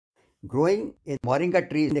Growing a moringa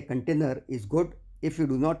tree in a container is good if you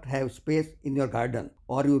do not have space in your garden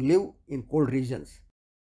or you live in cold regions.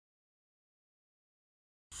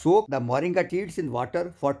 Soak the moringa seeds in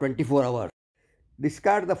water for 24 hours.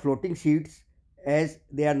 Discard the floating seeds as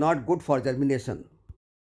they are not good for germination.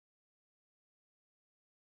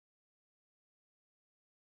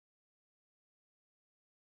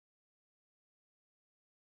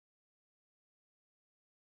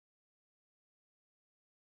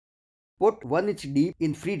 Put 1 inch deep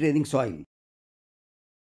in free draining soil.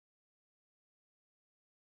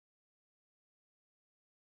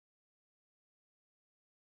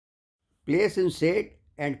 Place in shade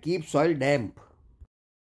and keep soil damp.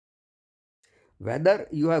 Whether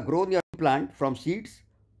you have grown your plant from seeds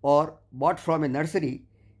or bought from a nursery,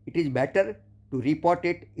 it is better to repot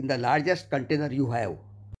it in the largest container you have.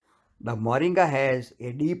 The moringa has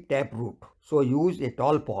a deep tap root, so use a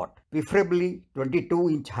tall pot, preferably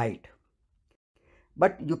 22-inch height.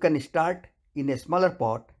 But you can start in a smaller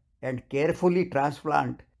pot and carefully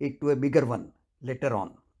transplant it to a bigger one later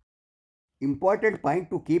on. Important point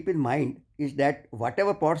to keep in mind is that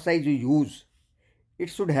whatever pot size you use, it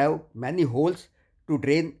should have many holes to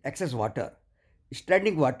drain excess water.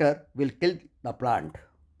 Standing water will kill the plant.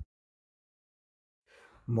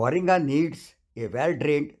 Moringa needs a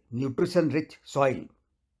well-drained, nutrition-rich soil.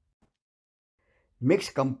 Mix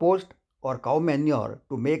compost or cow manure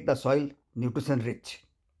to make the soil nutrition-rich.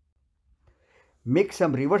 Mix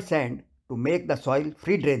some river sand to make the soil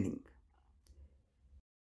free-draining.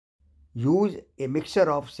 Use a mixture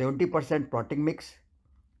of 70% potting mix,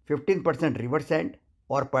 15% river sand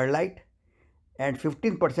or perlite, and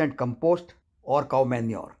 15% compost or cow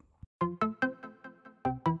manure.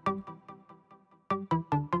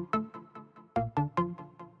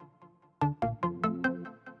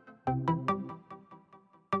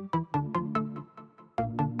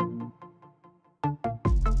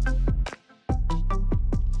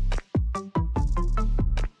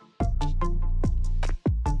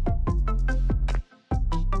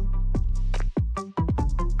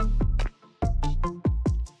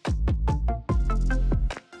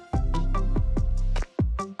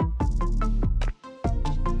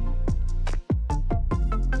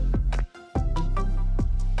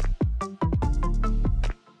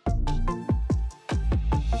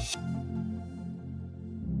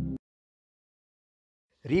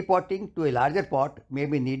 Repotting to a larger pot may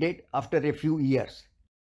be needed after a few years.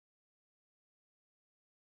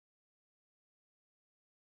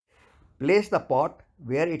 Place the pot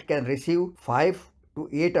where it can receive 5 to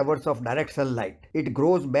 8 hours of direct sunlight. It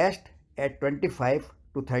grows best at 25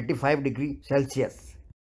 to 35 degrees Celsius.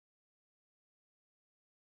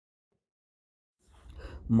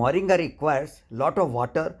 Moringa requires lot of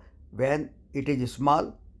water when it is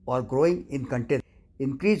small or growing in containers.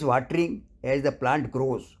 Increase watering as the plant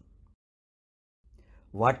grows.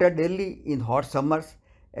 Water daily in hot summers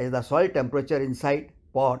as the soil temperature inside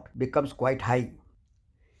pot becomes quite high.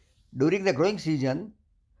 During the growing season,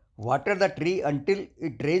 water the tree until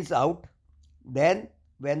it drains out. Then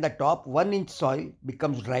when the top 1 inch soil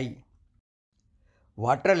becomes dry.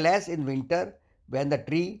 Water less in winter when the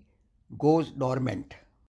tree goes dormant.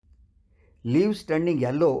 Leaves turning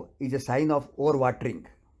yellow is a sign of overwatering.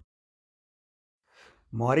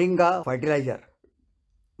 Moringa fertilizer.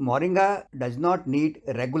 Moringa does not need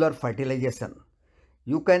regular fertilization.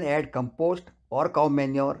 You can add compost or cow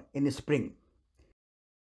manure in spring.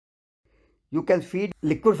 You can feed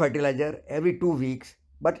liquid fertilizer every 2 weeks,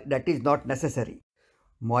 but that is not necessary.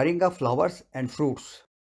 Moringa flowers and fruits.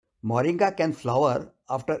 Moringa can flower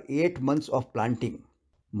after 8 months of planting.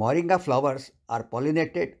 Moringa flowers are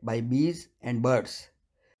pollinated by bees and birds.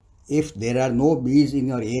 If there are no bees in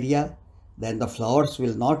your area, then the flowers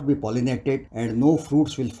will not be pollinated and no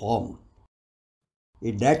fruits will form.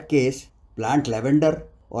 In that case, plant lavender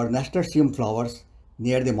or nasturtium flowers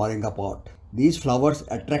near the moringa pot. These flowers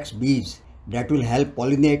attract bees that will help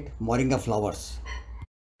pollinate moringa flowers.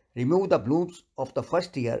 Remove the blooms of the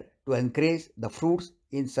first year to encourage the fruits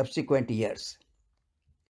in subsequent years.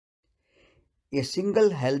 A single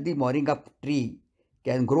healthy moringa tree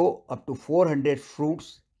can grow up to 400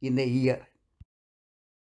 fruits in a year.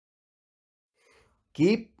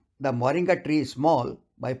 Keep the moringa tree small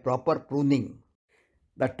by proper pruning.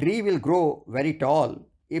 The tree will grow very tall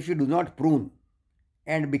if you do not prune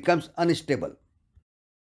and becomes unstable.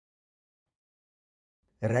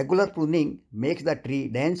 Regular pruning makes the tree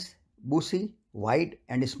dense, bushy, wide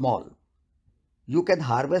and small. You can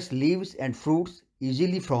harvest leaves and fruits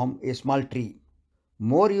easily from a small tree.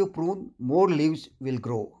 More you prune, more leaves will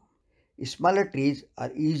grow. Smaller trees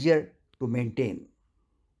are easier to maintain.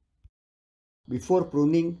 Before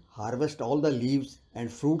pruning, harvest all the leaves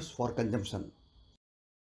and fruits for consumption.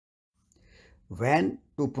 When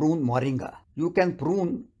to prune moringa? You can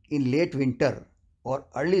prune in late winter or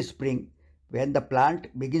early spring when the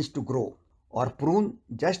plant begins to grow, or prune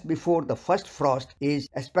just before the first frost is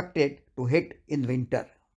expected to hit in winter.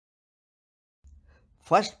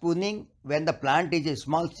 First pruning when the plant is a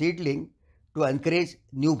small seedling to encourage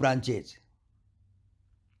new branches.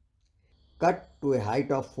 Cut to a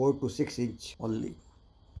height of 4 to 6 inch only.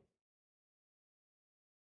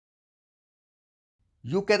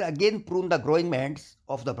 You can again prune the growing ends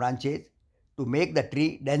of the branches to make the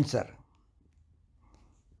tree denser.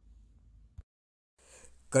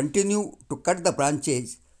 Continue to cut the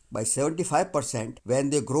branches by 75% when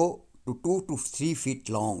they grow to 2 to 3 feet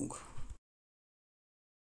long.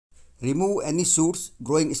 Remove any shoots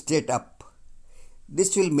growing straight up.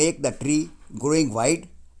 This will make the tree growing wide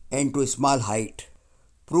and to a small height.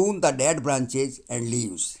 Prune the dead branches and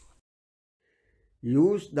leaves.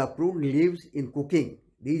 Use the pruned leaves in cooking.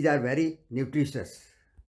 These are very nutritious.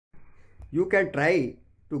 You can try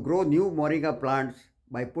to grow new moringa plants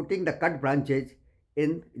by putting the cut branches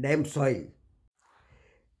in damp soil.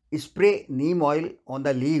 Spray neem oil on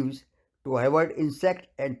the leaves to avoid insect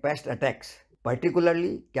and pest attacks,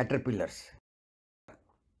 particularly caterpillars.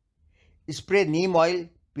 Spray neem oil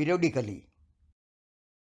periodically.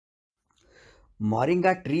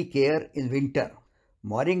 Moringa tree care in winter.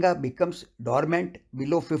 Moringa becomes dormant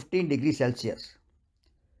below 15 degrees Celsius.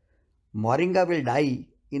 Moringa will die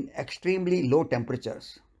in extremely low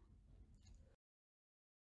temperatures.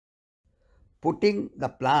 Putting the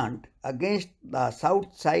plant against the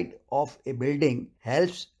south side of a building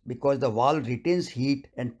helps because the wall retains heat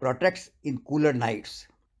and protects in cooler nights.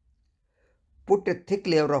 Put a thick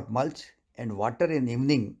layer of mulch and water in the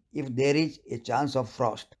evening if there is a chance of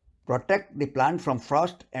frost. Protect the plant from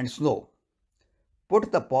frost and snow.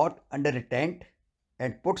 Put the pot under a tent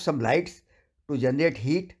and put some lights to generate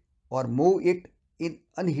heat or move it in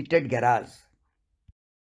unheated garage.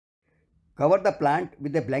 Cover the plant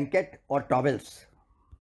with a blanket or towels.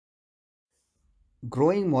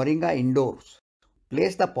 Growing moringa indoors.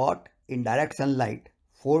 Place the pot in direct sunlight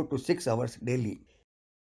 4 to 6 hours daily.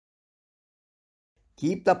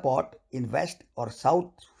 Keep the pot in west or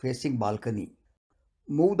south facing balcony.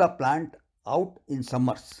 Move the plant out in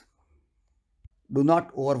summers. Do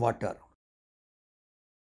not overwater.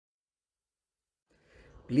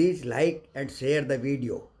 Please like and share the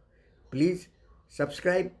video. Please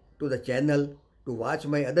subscribe to the channel to watch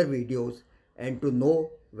my other videos and to know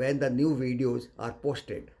when the new videos are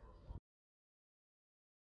posted.